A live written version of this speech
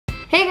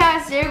Hey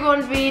guys, today we're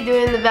going to be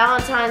doing the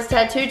Valentine's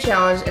tattoo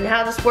challenge, and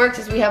how this works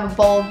is we have a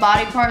bowl of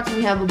body parts and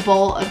we have a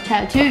bowl of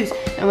tattoos,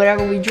 and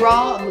whatever we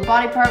draw of the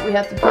body part, we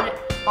have to put it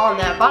on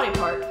that body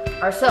part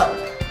ourselves.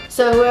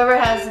 So whoever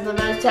has the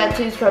most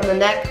tattoos from the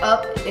neck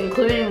up,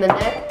 including the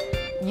neck,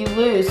 you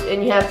lose,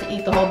 and you have to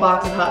eat the whole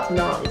box of hot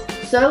tamales.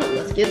 So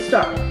let's get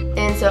started.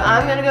 And so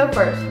I'm gonna go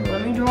first.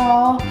 Let me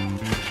draw.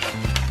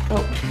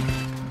 Oh.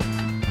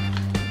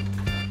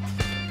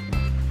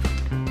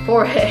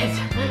 Forehead.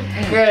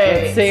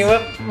 Great. Let's see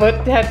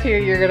what tattoo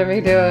you're gonna be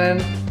doing.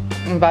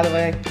 And by the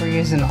way, we're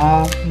using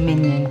all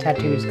minion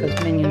tattoos because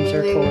minions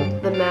are cool.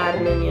 The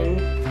Mad Minion.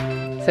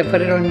 So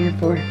put it on your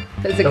forehead.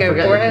 Does it go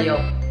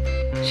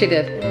forehead? She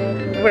did.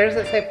 Yeah. Where does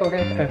it say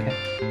forehead? Okay.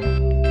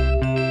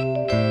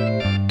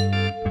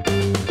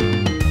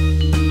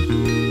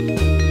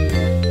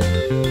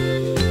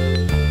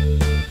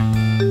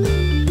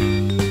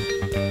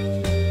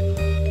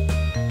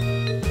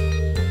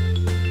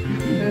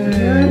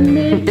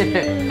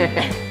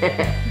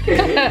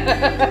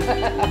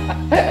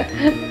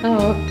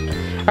 Oh.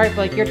 Alright,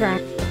 Blake, your turn.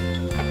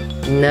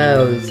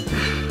 Nose.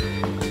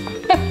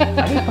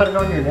 I can put it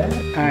on your nose.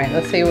 Alright,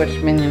 let's see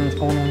which minion's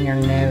going on your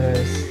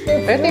nose.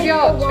 Both of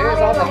y'all choose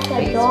all the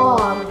face.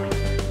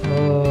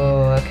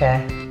 Oh,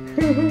 okay.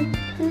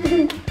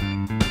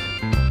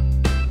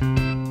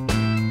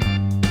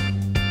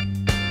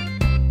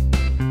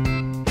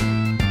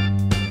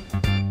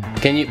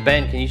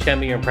 Ben, can you show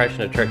me your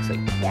impression of Trixie?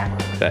 Yeah.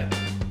 Okay.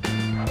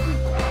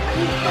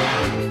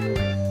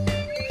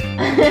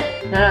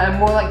 No,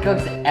 more like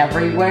goes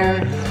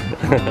everywhere.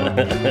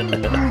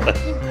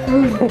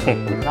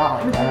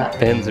 Not like that.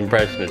 Ben's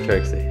impression of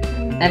Trixie.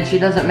 And she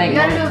doesn't make You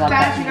gotta noises do it like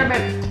fast, that. you gotta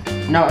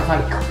make. No, it's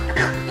like.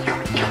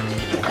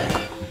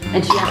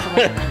 And she has to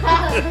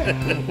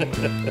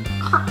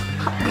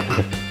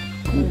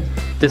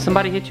like. Did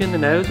somebody hit you in the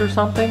nose or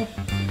something?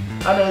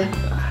 I did.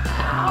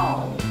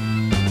 Ow.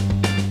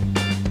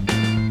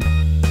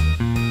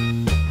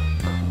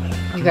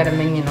 You got a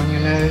minion on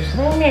your nose.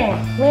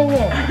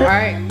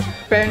 Alright,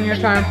 Ben, your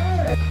turn.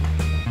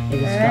 It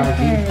is gotta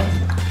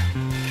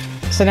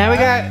So now we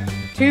got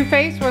two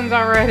face ones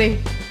already.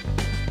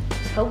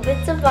 Hope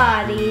it's a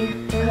body.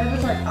 It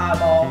was like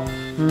eyeball.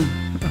 be.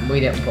 We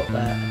didn't put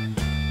that.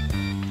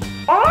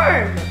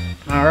 Arm.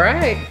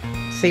 Alright,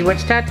 see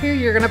which tattoo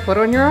you're gonna put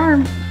on your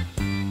arm.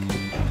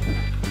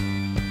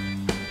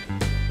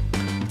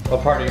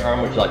 What part of your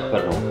arm would you like to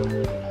put it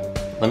on?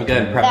 Let me go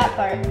ahead and prep That it.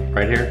 part.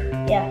 Right here?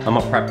 Yeah. I'm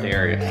gonna prep the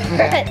area.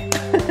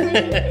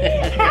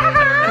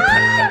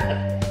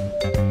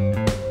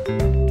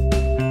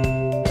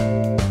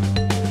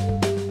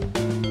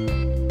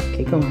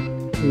 Keep going.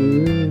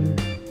 Ooh.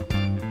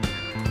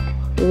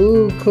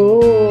 Ooh,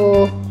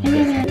 cool.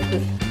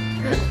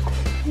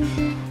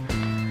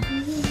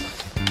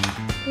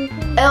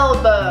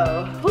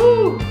 Elbow.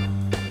 Woo.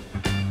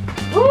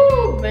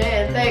 Woo,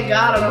 man. Thank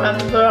God I don't have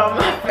to put it on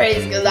my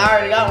face because I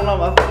already got one on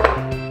my foot.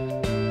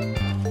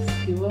 Let's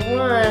see what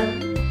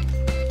one.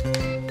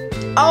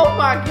 Oh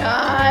my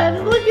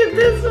God. Look at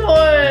this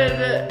one.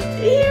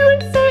 He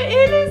looks so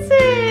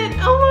innocent.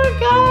 Oh my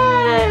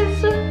gosh.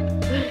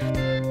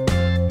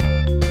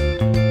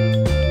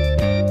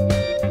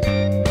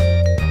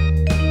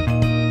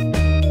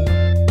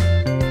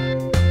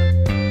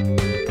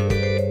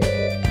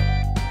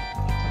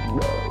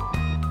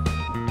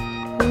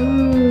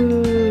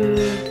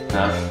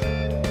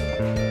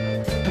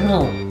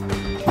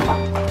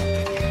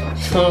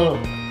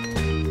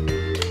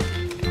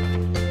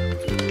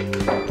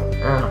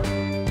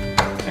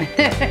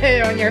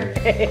 On your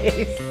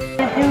face.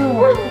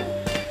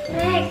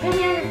 Meg, put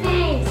me on your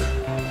face.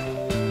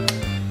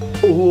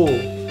 Ooh.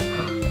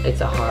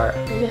 It's a heart.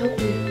 Let me help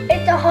you.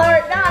 It's a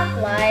hard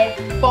knock life.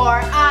 For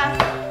us,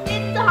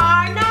 it's a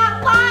hard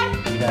knock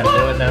life. You gotta do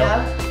it now.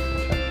 Yeah.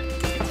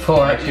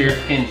 For Make sure your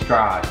skin's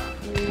dry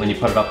when you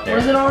put it up there.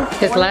 What is it on?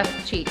 His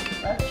left cheek.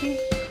 Left cheek?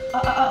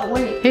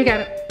 Wait. You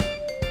got it.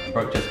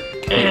 Brooke, just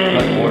put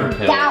water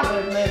to it. Down.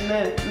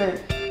 Move.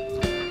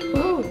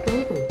 Ooh,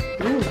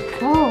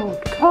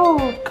 cold,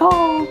 cold,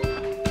 cold.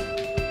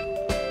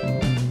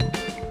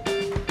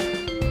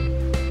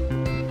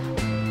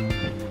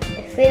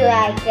 If we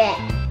like it.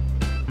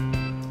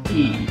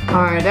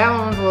 Alright, that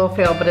one was a little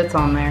fail, but it's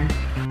on there.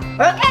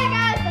 Okay,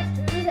 guys,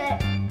 let's choose it.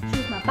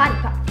 Choose my body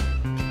part.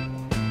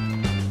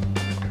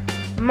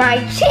 My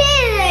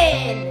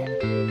chin.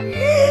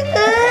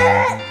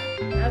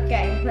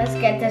 Okay, let's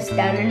get this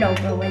done and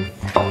over with.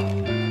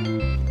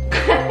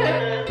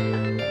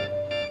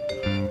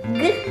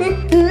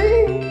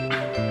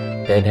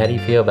 Ben, how do you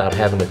feel about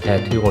having a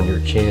tattoo on your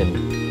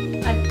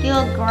chin? I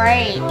feel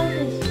great.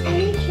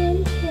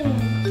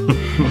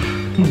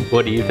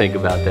 What do you think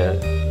about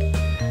that?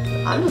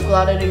 I'm just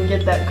glad I didn't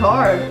get that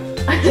card.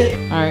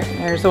 Alright,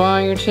 there's the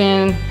one on your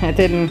chin. It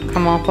didn't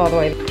come off all the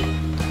way.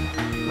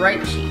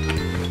 Right cheek.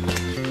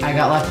 I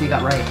got left, you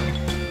got right.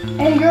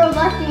 And you're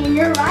lefty and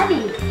you're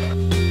righty.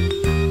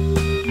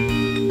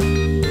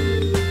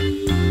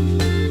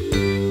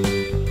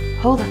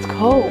 Oh, that's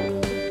cold.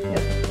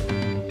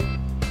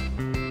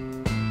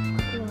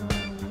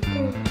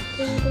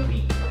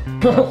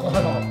 I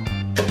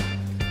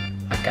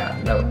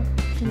got no.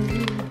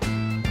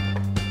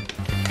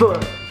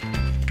 Fuck.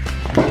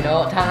 You know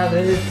what time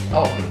it is?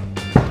 Oh.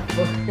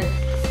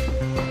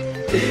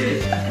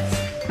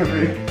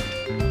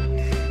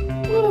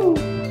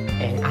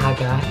 And I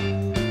got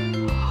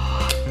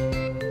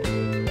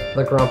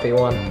the grumpy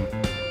one.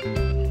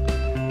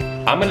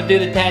 I'm gonna do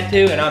the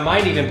tattoo, and I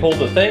might even pull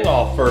the thing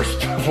off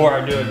first before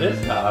I do it this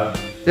time.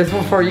 This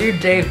one for you,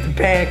 Dave the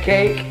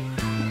Pancake.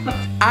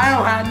 I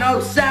don't have no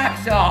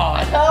socks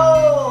on.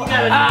 Oh!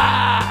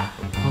 Ah!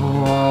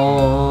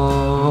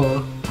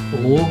 Oh.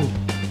 Ooh.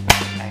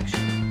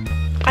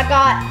 I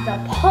got the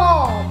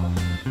palm.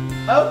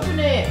 Open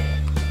it.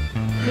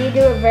 You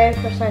do it very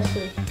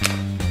precisely.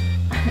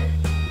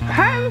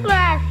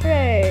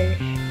 Sunglasses.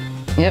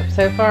 Yep,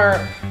 so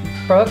far,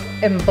 Brooke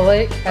and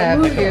Blake have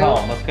Put your two.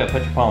 palm. Let's go.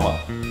 Put your palm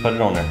up. Put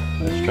it on there.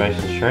 Straight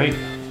and straight.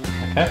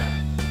 Okay.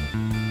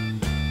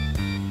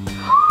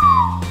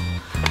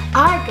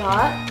 I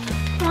got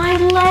my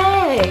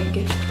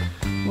leg.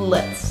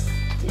 Let's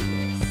do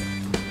this.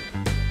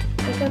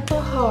 I got the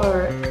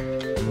heart.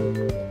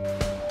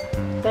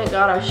 Thank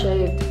God I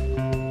shaved.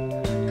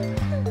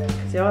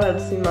 Cause y'all had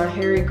to see my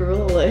hairy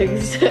gorilla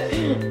legs.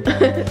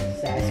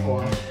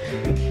 Sasquatch.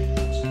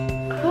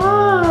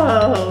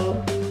 Oh,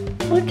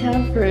 look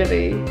how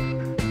pretty.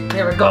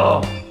 Here we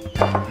go.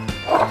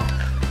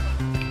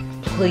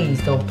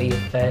 Please don't be a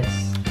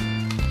face.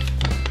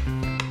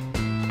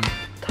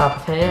 Top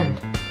of hand.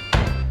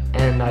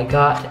 And I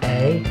got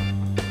a...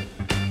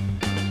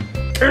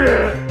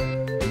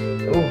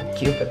 Ooh,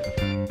 Cupid.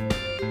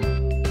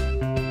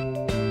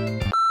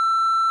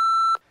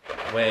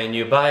 When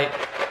you bite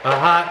a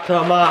hot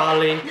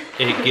tamale,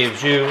 it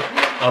gives you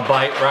a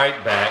bite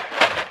right back.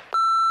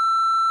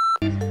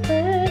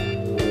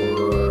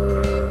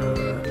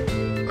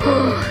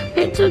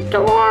 It's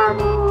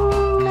adorable.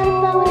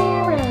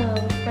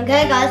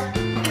 Okay, guys,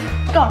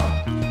 go.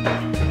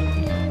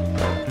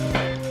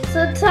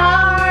 So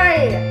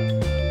tight.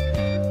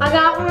 I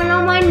got one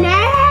on my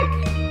neck.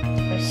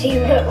 Let's see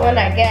what one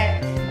I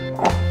get.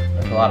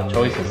 There's a lot of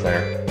choices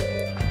there.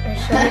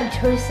 There's so many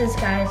choices,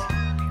 guys.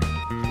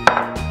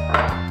 I'm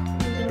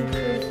gonna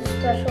choose a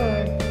special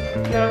one.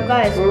 Now,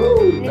 guys,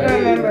 you gotta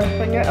remember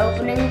when you're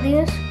opening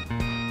these,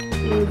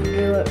 you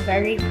do it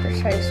very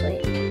precisely.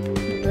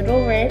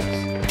 Little ribs.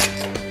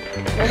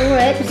 Little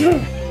ribs.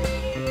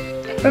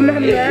 Remember?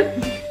 Little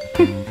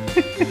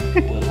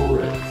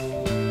ribs.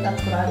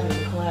 That's what I do in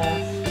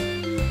class.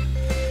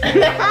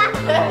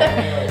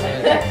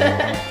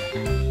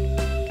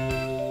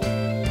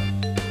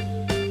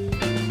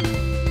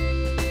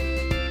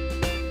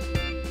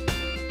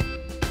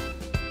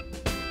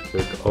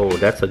 Oh,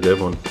 that's a good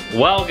one.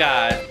 Well,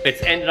 guys,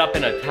 it's ended up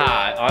in a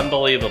tie.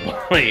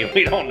 Unbelievably,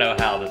 we don't know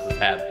how this has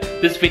happened.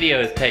 This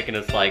video has taken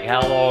us like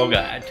how long?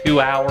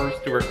 2 hours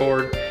to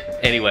record.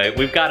 Anyway,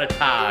 we've got a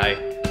tie.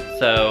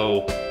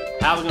 So,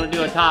 how are we gonna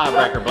do a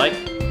tiebreaker, Blake?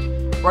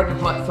 We're gonna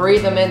put 3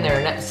 of them in there,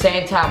 and at the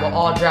same time, we'll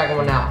all drag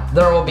one out.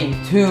 There will be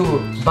 2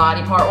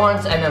 body part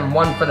ones, and then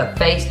 1 for the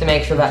face to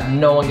make sure that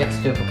no one gets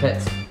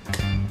duplicates.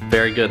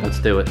 Very good, let's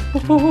do it.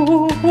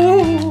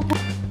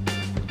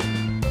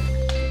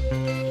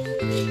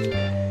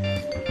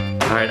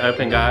 All right,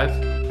 open, guys.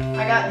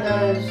 I got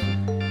nose.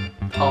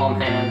 Palm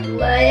hand.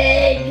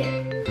 Leg.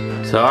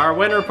 So our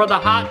winner for the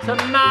hot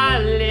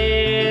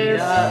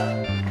tamales.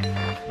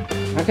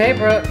 Okay,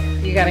 Brooke,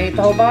 you gotta eat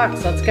the whole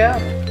box. Let's go.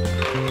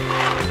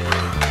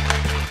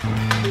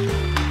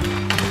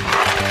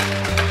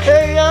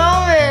 It's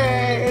yummy.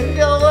 It's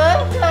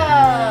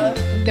delicious.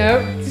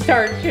 Don't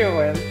start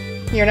chewing.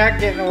 You're not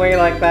getting away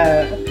like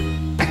that.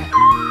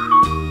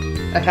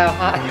 How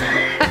hot?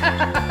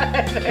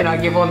 Can I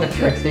give one to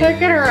Trixie?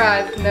 Look at her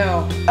eyes.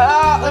 No.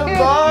 Oh, it's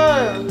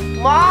burns.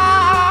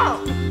 Wow.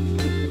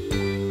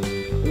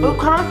 It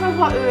kind of tastes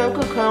like a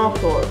Yankee Candle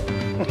Store.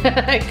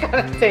 It kind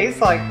of tastes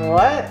like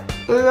what?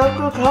 The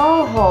Yankee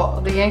Candle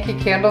Store. The Yankee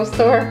Candle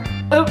Store?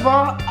 It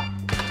burns.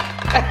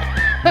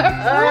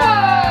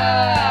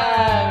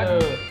 Whoa!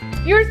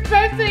 You're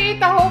supposed to eat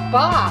the whole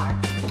box.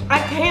 I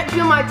can't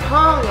feel my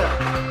tongue.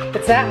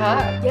 It's that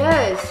hot?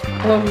 Yes.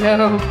 Oh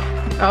no.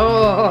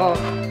 Oh.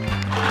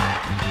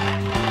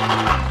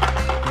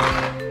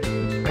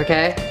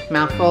 Okay,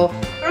 mouthful.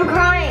 I'm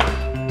crying.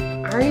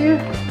 Are you?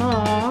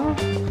 Aww.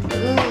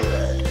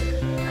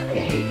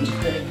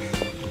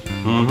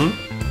 Mm-hmm.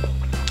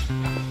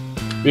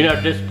 You know,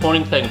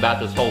 disappointing thing about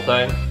this whole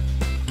thing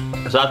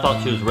is I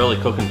thought she was really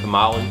cooking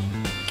tamales,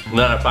 and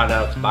then I find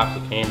out it's a box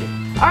of candy.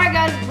 Alright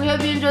guys, we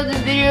hope you enjoyed this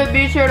video.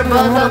 Be sure to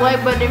buzz that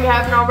like button if you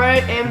haven't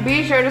already, and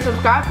be sure to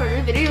subscribe for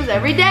new videos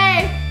every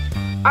day.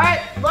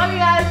 Alright, love you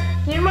guys.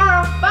 See you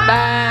tomorrow. Bye.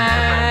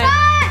 Bye.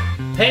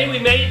 Bye. Hey, we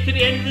made it to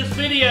the end of this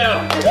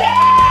video.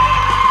 Yeah!